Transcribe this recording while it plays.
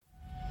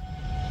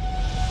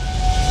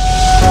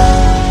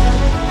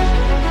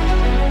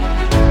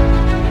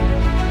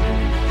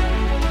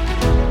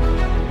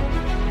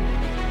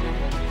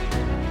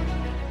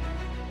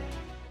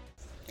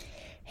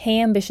Hey,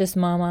 ambitious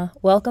mama.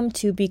 Welcome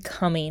to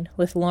Becoming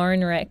with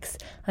Lauren Ricks.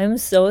 I'm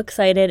so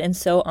excited and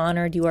so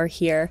honored you are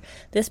here.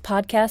 This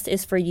podcast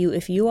is for you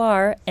if you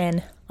are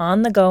an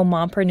on-the-go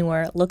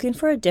mompreneur looking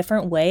for a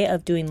different way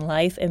of doing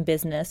life and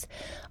business,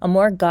 a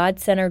more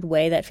God-centered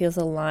way that feels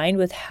aligned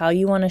with how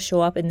you want to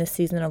show up in this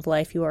season of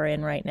life you are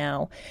in right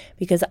now.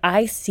 Because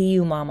I see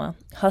you, mama,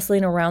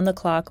 hustling around the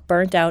clock,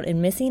 burnt out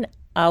and missing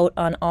out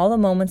on all the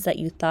moments that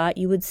you thought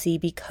you would see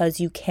because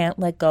you can't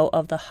let go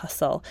of the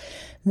hustle.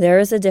 There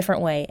is a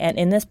different way, and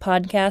in this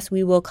podcast,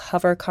 we will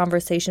cover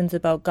conversations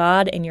about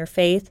God and your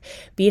faith,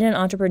 being an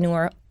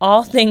entrepreneur,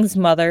 all things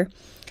mother,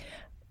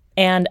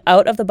 and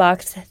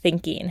out-of-the-box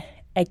thinking.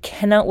 I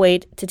cannot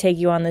wait to take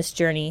you on this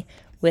journey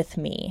with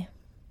me.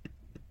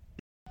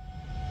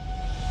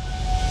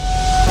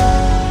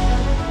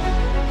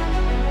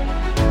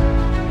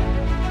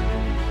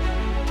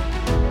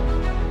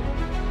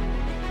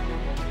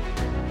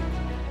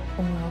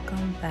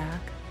 Welcome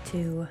back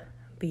to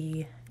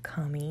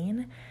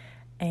Becoming,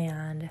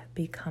 and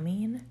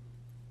Becoming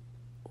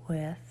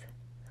with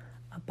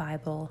a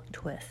Bible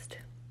twist.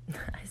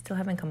 I still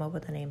haven't come up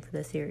with a name for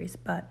this series,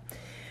 but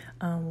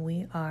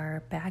we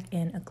are back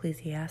in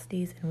Ecclesiastes,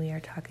 and we are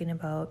talking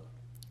about,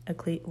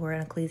 we're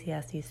in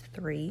Ecclesiastes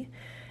 3,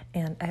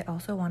 and I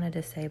also wanted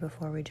to say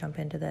before we jump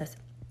into this,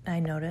 I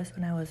noticed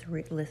when I was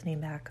listening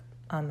back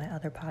on my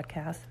other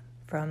podcast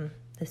from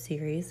the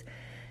series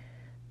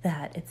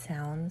that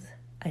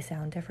I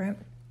sound different.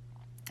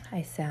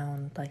 I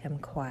sound like I'm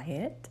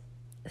quiet.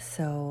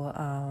 So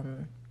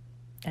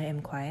I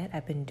am quiet.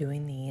 I've been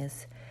doing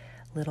these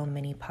little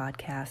mini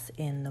podcasts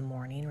in the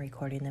morning,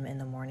 recording them in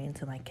the morning.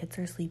 So my kids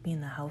are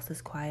sleeping, the house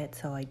is quiet,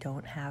 so I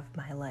don't have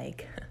my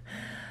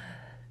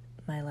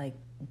my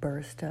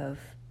burst of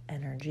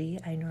energy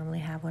I normally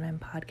have when I'm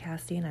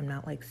podcasting. I'm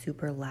not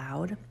super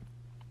loud.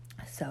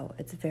 So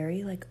it's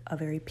very a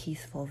very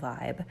peaceful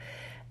vibe,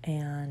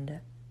 and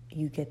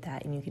you get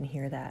that and you can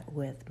hear that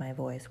with my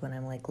voice when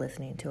I'm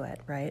listening to it,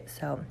 right?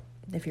 So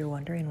if you're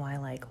wondering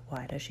why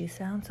does she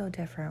sound so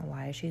different?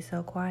 Why is she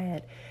so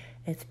quiet?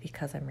 It's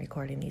because I'm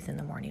recording these in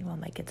the morning while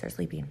my kids are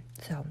sleeping.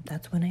 So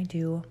that's when I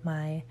do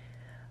my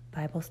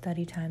Bible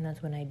study time.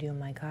 That's when I do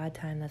my God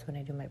time. That's when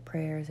I do my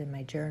prayers and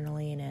my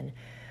journaling, and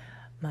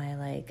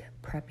my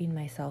prepping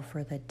myself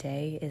for the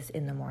day is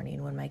in the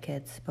morning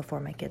before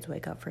my kids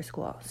wake up for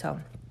school. So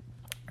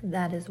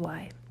that is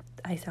why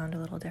I sound a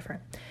little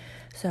different.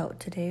 So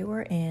today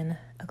we're in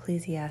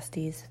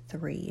Ecclesiastes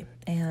 3,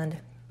 and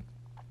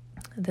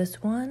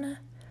this one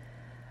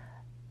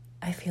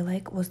I feel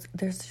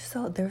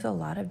there's a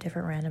lot of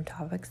different random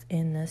topics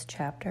in this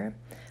chapter.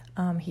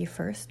 He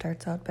first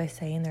starts out by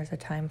saying there's a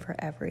time for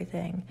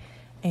everything,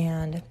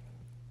 and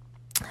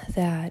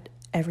that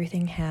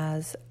everything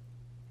has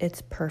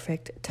its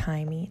perfect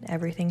timing.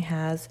 Everything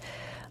has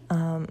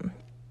a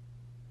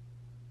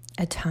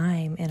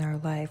time in our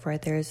life,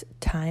 right? There's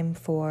time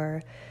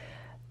for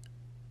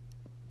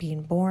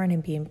being born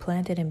and being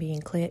planted and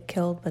being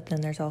killed, but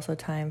then there's also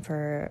time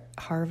for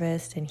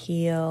harvest and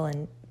heal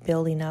and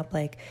building up.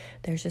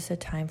 There's just a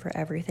time for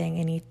everything,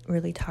 and he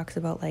really talks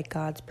about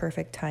God's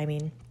perfect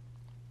timing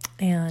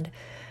and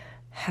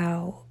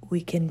how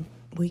we can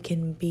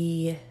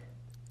be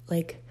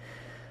kind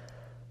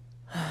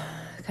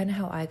of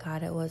how I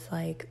got it was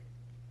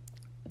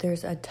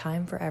there's a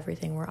time for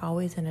everything. We're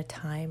always in a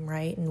time,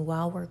 right? And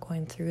while we're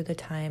going through the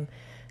time,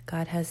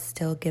 God has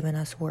still given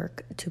us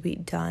work to be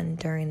done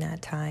during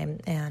that time.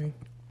 And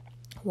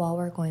while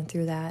we're going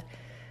through that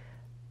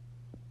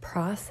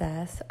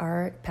process,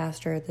 our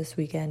pastor this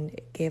weekend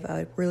gave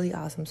a really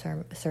awesome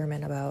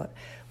sermon about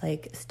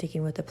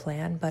sticking with the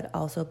plan, but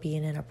also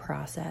being in a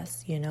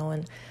process,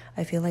 and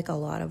I feel a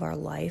lot of our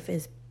life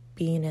is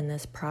being in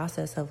this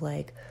process of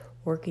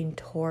working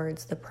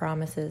towards the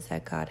promises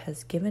that God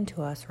has given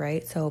to us,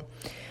 right? So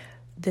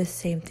this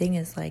same thing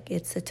is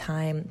there's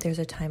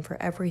a time for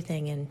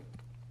everything, and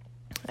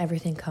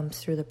everything comes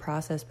through the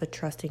process, but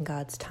trusting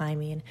God's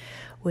timing,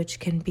 which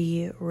can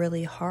be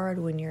really hard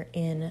when you're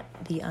in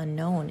the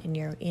unknown and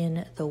you're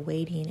in the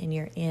waiting and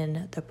you're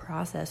in the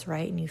process,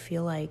 right? And you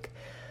feel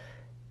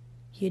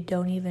you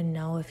don't even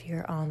know if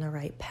you're on the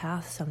right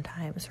path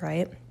sometimes,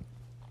 right?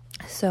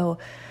 So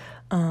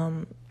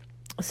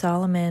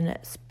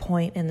Solomon's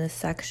point in this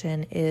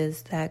section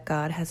is that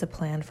God has a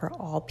plan for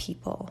all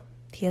people.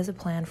 He has a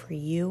plan for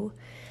you,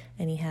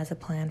 and he has a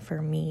plan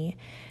for me.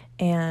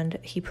 And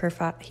he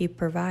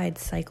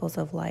provides cycles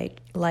of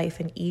life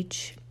in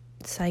each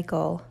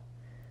cycle.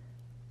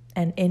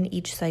 And in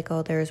each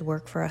cycle, there is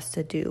work for us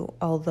to do.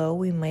 Although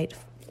we might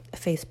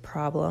face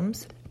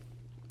problems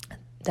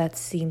that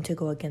seem to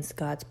go against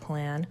God's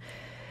plan,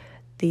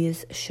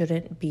 these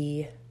shouldn't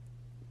be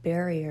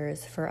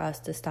barriers for us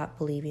to stop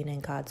believing in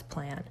God's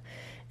plan.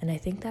 And I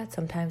think that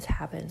sometimes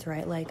happens,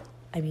 right?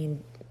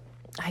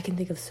 I can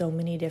think of so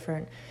many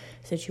different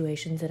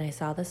situations, and I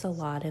saw this a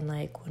lot in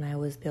when I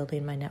was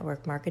building my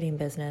network marketing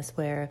business,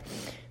 where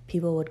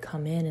people would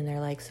come in and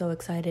they're so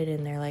excited,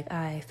 and they're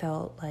I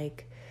felt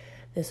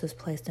this was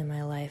placed in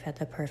my life at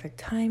the perfect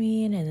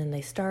timing, and then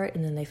they start,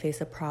 and then they face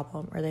a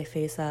problem, or they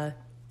face a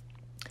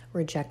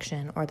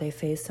rejection, or they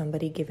face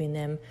somebody giving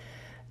them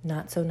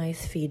not so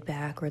nice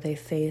feedback, or they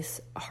face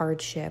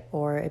hardship,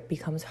 or it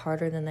becomes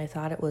harder than they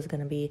thought it was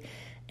going to be,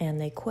 and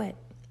they quit,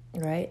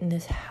 right? And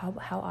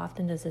how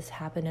often does this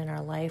happen in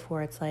our life,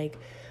 where it's like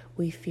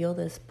we feel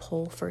this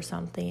pull for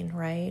something,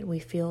 right? We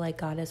feel like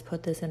God has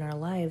put this in our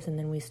lives, and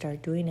then we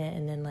start doing it,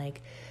 and then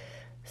like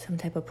some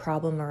type of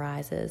problem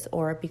arises,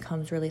 or it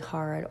becomes really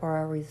hard, or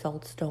our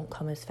results don't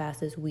come as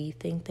fast as we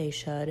think they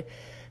should.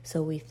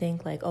 So we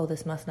think like, oh,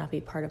 this must not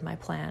be part of my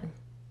plan.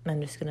 I'm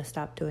just going to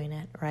stop doing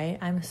it, right?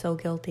 I'm so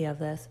guilty of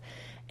this.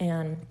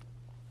 And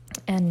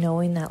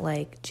knowing that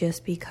like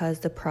just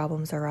because the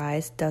problems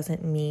arise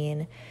doesn't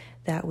mean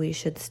that we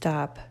should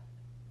stop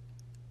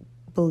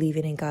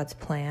believing in God's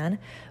plan,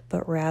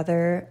 but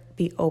rather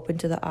be open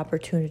to the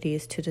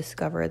opportunities to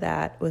discover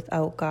that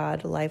without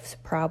God, life's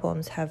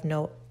problems have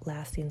no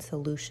lasting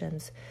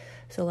solutions.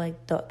 So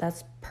like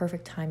that's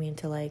perfect timing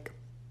to like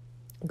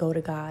go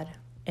to God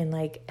and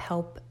like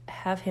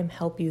have him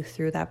help you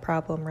through that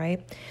problem,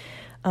 right?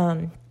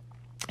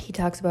 He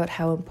talks about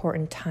how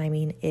important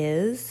timing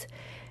is,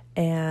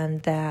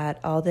 and that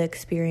all the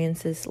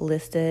experiences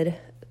listed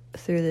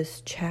through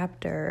this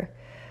chapter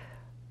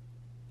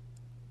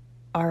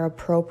are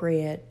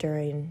appropriate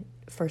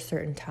for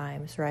certain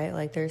times, right?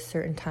 Like there's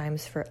certain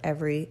times for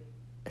every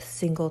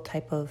single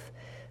type of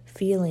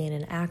feeling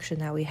and action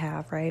that we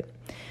have, right?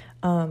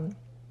 And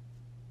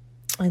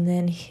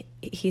then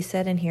he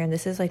said in here, and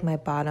this is like my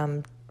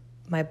bottom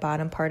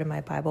part of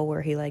my Bible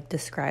where he like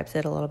describes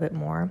it a little bit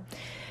more.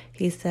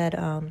 He said,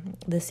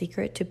 the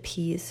secret to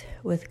peace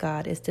with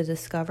God is to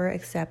discover,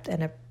 accept,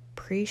 and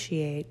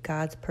appreciate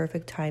God's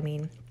perfect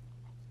timing.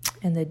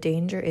 And the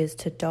danger is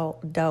to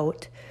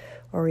doubt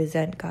or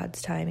resent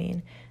God's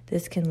timing.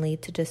 This can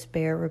lead to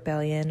despair,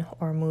 rebellion,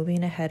 or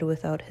moving ahead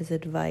without his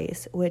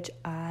advice, which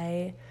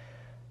I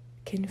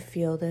can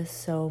feel this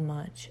so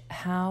much.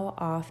 How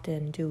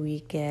often do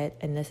we get,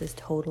 and this is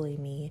totally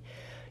me,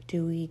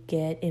 do we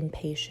get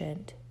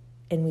impatient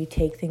and we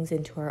take things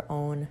into our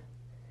own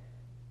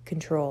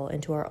control,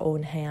 into our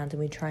own hands, and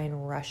we try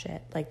and rush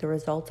it? Like the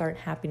results aren't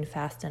happening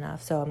fast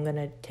enough, so I'm going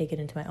to take it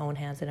into my own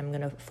hands and I'm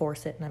going to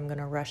force it and I'm going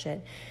to rush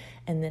it.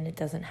 And then it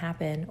doesn't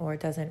happen, or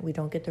we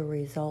don't get the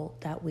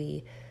result that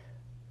we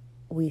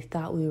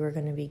thought we were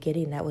going to be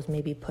getting, that was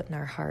maybe put in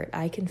our heart.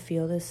 I can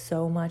feel this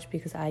so much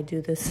because I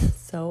do this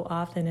so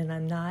often and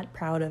I'm not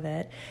proud of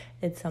it.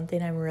 It's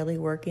something I'm really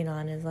working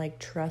on, is like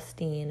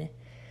trusting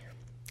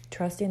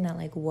that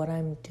like what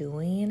I'm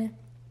doing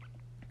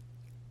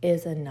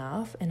is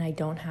enough, and I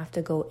don't have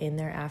to go in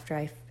there after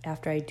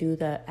I do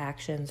the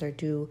actions or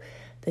do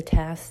the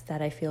tasks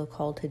that I feel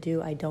called to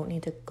do. I don't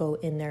need to go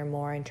in there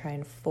more and try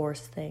and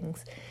force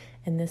things.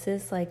 And this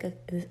is like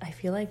I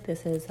feel like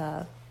this is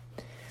an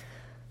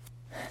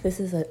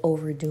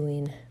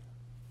overdoing.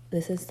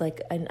 This is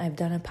like, and I've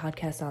done a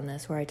podcast on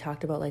this where I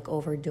talked about like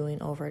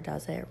overdoing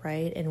overdoes it,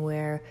 right? And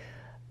where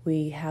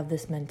we have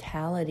this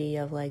mentality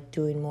of like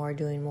doing more.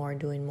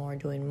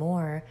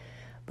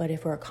 But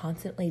if we're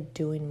constantly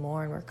doing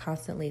more and we're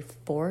constantly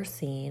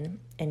forcing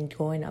and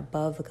going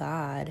above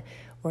God,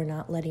 we're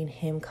not letting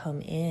him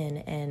come in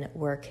and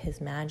work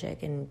his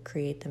magic and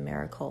create the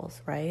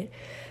miracles, right?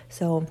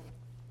 So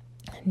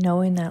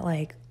knowing that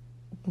like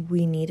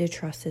we need to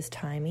trust his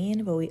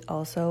timing, but we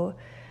also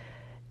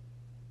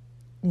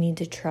need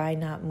to try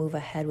not move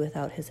ahead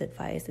without his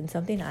advice. And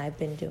something I've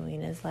been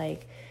doing is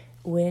like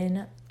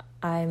when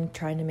I'm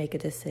trying to make a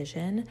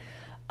decision,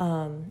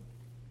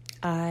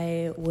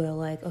 I will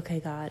like,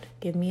 okay, God,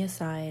 give me a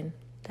sign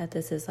that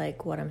this is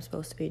like what I'm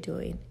supposed to be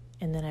doing.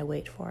 And then I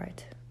wait for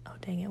it. Oh,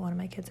 dang it, one of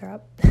my kids are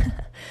up.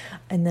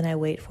 And then I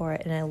wait for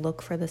it and I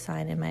look for the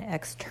sign in my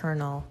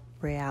external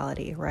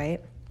reality,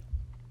 right?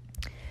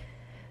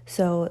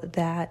 So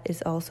that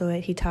is also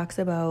it. He talks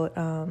about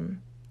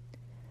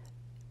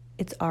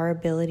it's our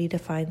ability to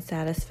find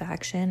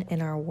satisfaction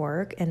in our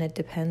work, and it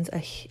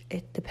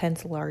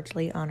depends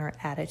largely on our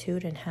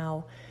attitude and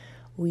how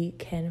we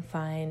can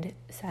find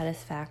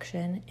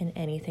satisfaction in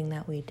anything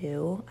that we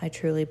do. I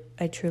truly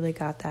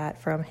got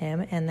that from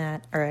him, and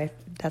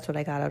that's what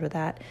I got out of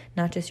that.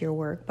 Not just your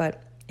work,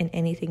 but in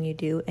anything you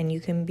do, and you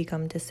can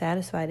become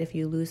dissatisfied if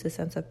you lose the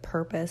sense of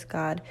purpose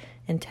God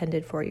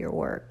intended for your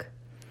work.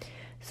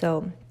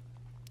 So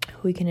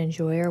we can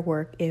enjoy our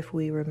work if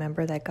we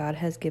remember that God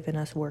has given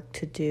us work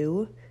to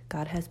do.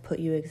 God has put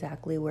you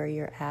exactly where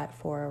you're at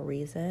for a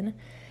reason.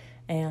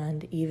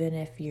 And even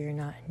if you're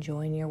not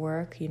enjoying your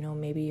work,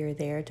 maybe you're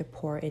there to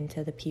pour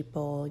into the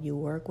people you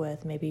work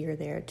with. Maybe you're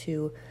there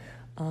to,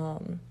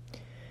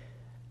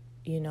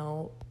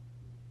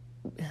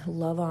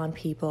 love on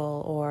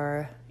people,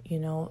 or,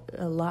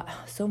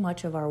 so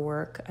much of our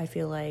work, I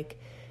feel like,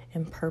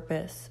 in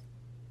purpose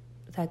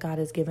that God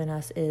has given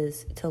us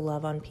is to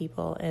love on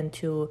people and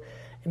to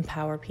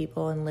empower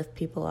people and lift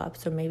people up.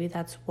 So maybe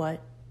that's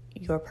what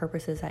your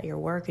purpose is at your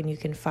work, and you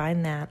can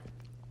find that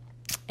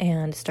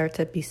and start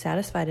to be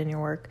satisfied in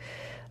your work,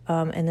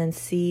 and then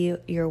see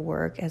your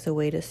work as a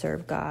way to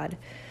serve God.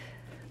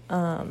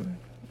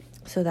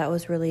 So that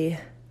was really,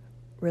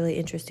 really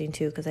interesting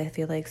too, because I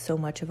feel like so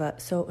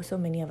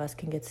many of us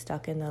can get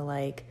stuck in the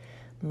like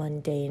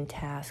mundane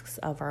tasks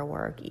of our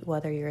work,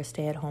 whether you're a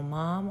stay-at-home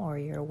mom or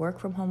you're a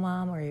work-from-home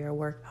mom or you're a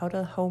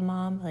work-out-of-home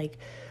mom. Like,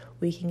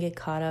 we can get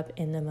caught up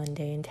in the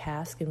mundane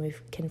task, and we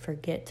can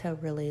forget to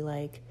really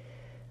like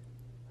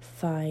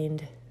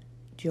find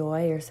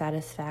joy or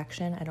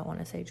satisfaction. I don't want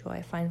to say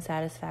joy. Find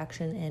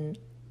satisfaction in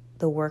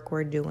the work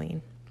we're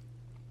doing.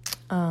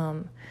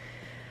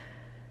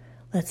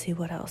 Let's see,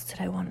 what else did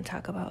I want to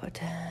talk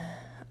about?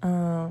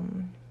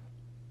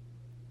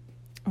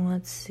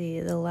 Let's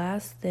see. The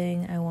last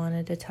thing I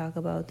wanted to talk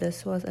about,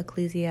 this was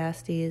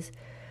Ecclesiastes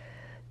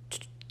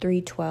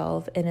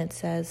 3:12, and it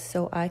says,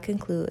 "So I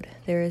conclude,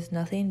 there is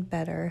nothing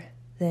better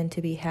than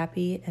to be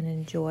happy and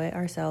enjoy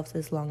ourselves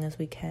as long as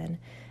we can,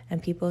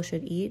 and people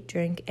should eat,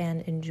 drink,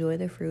 and enjoy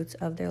the fruits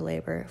of their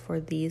labor, for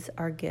these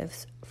are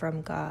gifts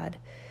from God."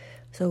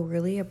 So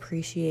really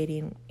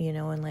appreciating,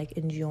 and like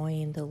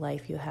enjoying the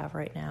life you have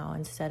right now,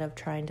 instead of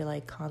trying to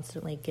like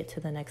constantly get to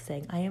the next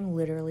thing. I am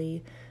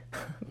literally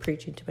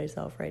preaching to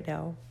myself right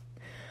now.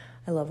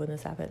 I love when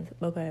this happens.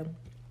 Okay.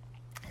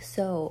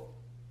 So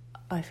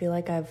I feel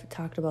like I've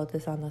talked about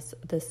this on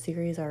this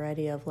series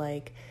already, of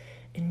like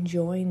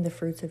enjoying the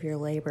fruits of your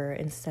labor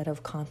instead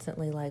of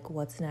constantly like,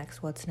 what's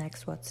next,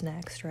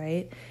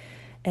 right?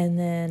 And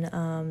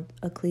then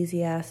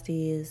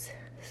Ecclesiastes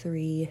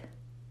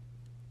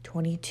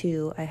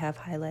 3:22 I have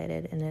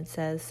highlighted, and it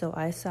says, "So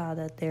I saw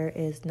that there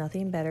is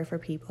nothing better for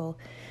people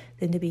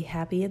than to be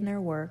happy in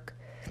their work.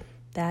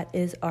 That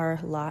is our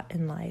lot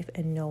in life,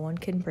 and no one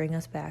can bring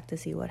us back to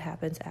see what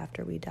happens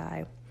after we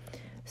die."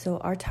 So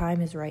our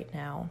time is right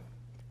now.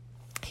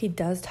 He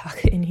does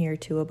talk in here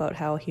too about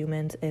how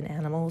humans and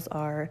animals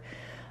are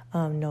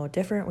no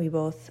different. We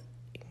both,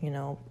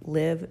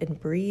 live and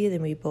breathe,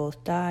 and we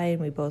both die,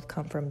 and we both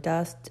come from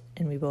dust,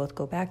 and we both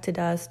go back to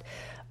dust,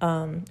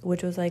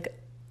 which was like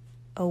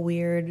a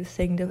weird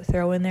thing to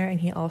throw in there.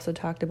 And he also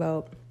talked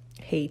about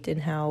hate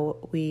and how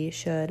we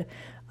should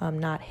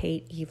not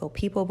hate evil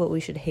people, but we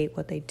should hate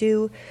what they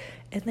do.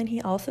 And then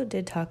he also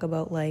did talk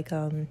about like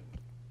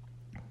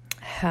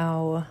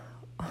how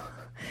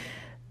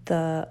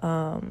the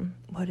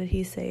what did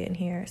he say in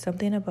here?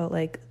 Something about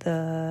like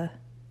the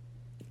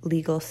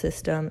legal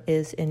system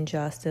is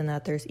unjust, and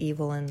that there's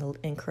evil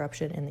and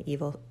corruption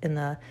in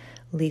the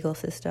legal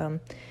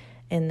system,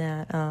 and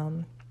that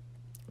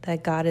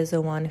that God is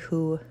the one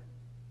who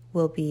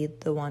will be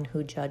the one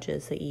who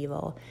judges the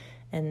evil,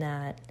 and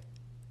that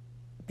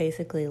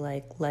basically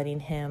like letting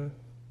him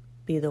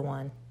be the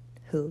one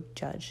who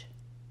judge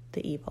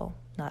the evil,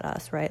 not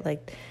us, right?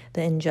 Like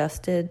the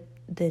injusted,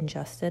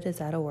 is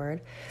that a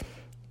word?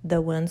 The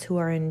ones who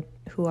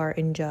are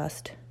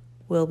unjust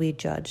will be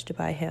judged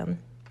by him.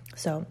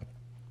 So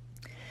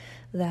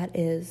that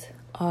is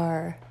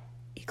our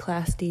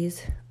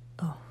Ecclesiastes.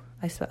 Oh,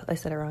 I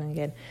said it wrong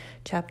again.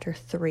 Chapter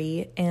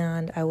 3,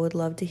 and I would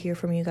love to hear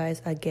from you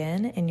guys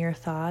again and your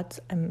thoughts.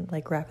 I'm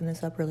like wrapping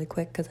this up really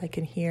quick because I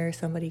can hear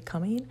somebody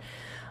coming.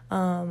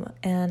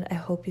 And I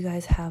hope you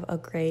guys have a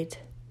great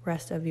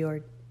rest of your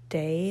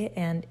day.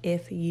 And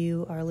if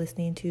you are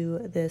listening to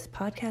this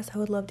podcast, I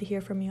would love to hear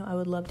from you. I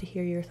would love to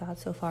hear your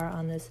thoughts so far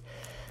on this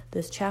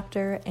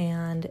chapter,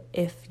 and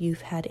if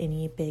you've had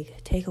any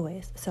big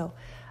takeaways. So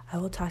I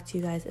will talk to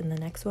you guys in the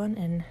next one,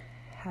 and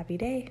happy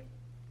day.